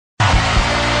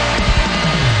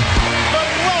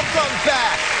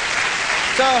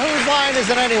So whose line is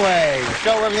it anyway?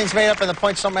 Show where everything's made up and the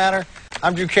points don't matter.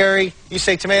 I'm Drew Carey. You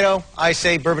say tomato, I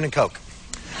say bourbon and Coke.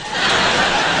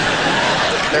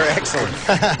 They're excellent.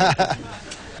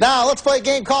 Now, let's play a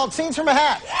game called Scenes from a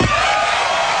Hat.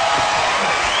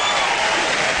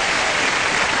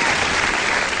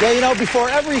 Yeah, you know, before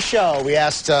every show, we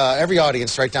asked every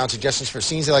audience to write down suggestions for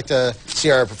scenes they'd like to see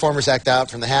our performers act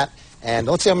out from the hat. And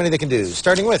let's see how many they can do.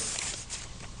 Starting with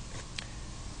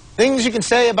things you can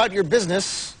say about your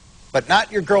business, but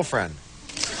not your girlfriend.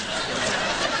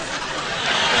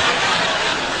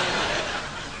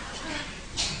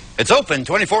 It's open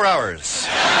 24 hours.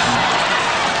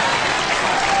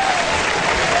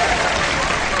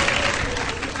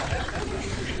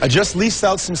 I just leased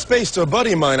out some space to a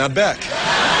buddy of mine out back.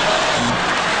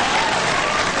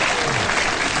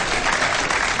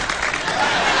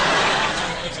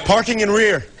 Parking in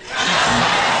rear.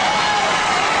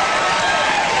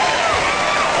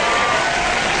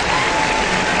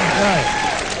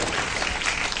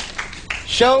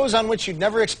 Shows on which you'd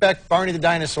never expect Barney the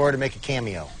Dinosaur to make a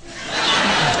cameo.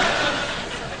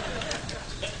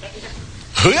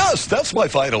 Yes, that's my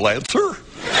final answer.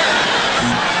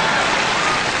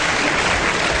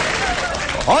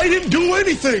 I didn't do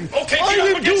anything. Okay, I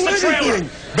didn't do anything.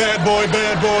 Bad boy,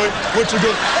 what you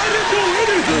do? I didn't do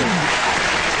anything.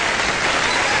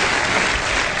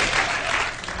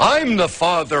 I'm the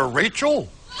father, Rachel.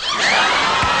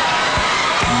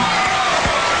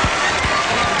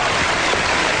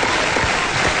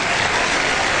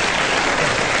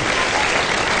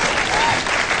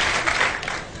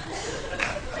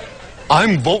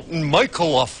 I'm voting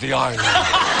Michael off the island.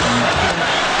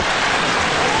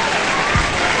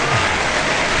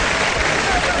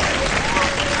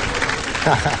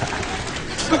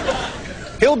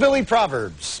 Hillbilly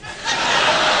Proverbs.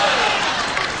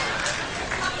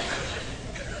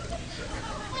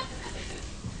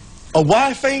 A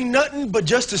wife ain't nothing but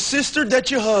just a sister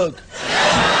that you hug.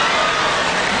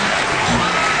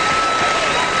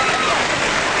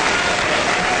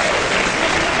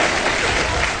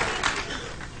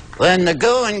 When the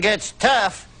going gets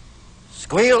tough,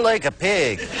 squeal like a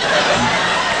pig.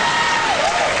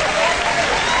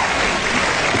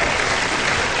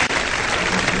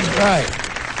 Right.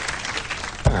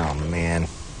 Oh, man.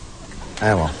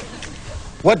 I will.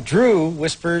 What Drew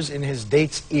whispers in his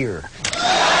date's ear.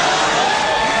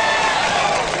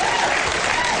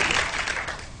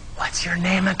 What's your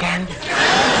name again?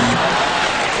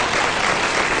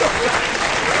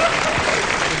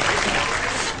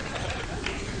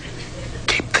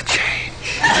 Keep the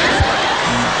change.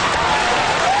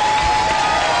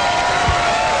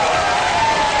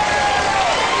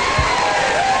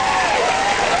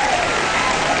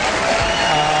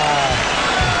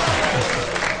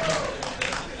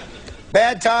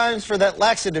 Bad times for that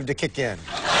laxative to kick in.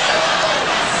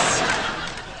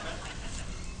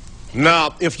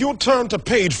 Now, if you'll turn to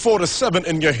page 47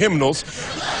 in your hymnals.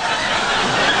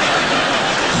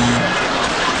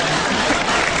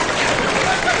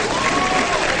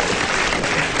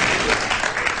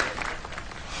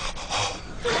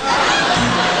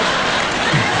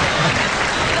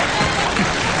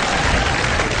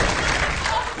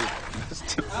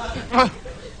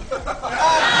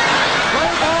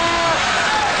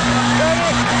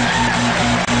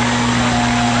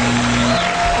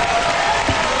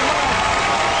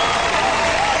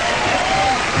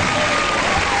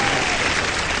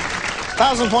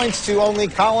 $1,000 to only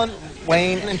Colin,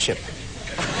 Wayne, and Chip.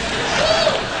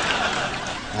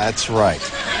 That's right.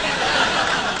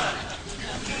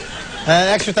 An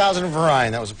extra 1,000 for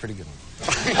Ryan. That was a pretty good one.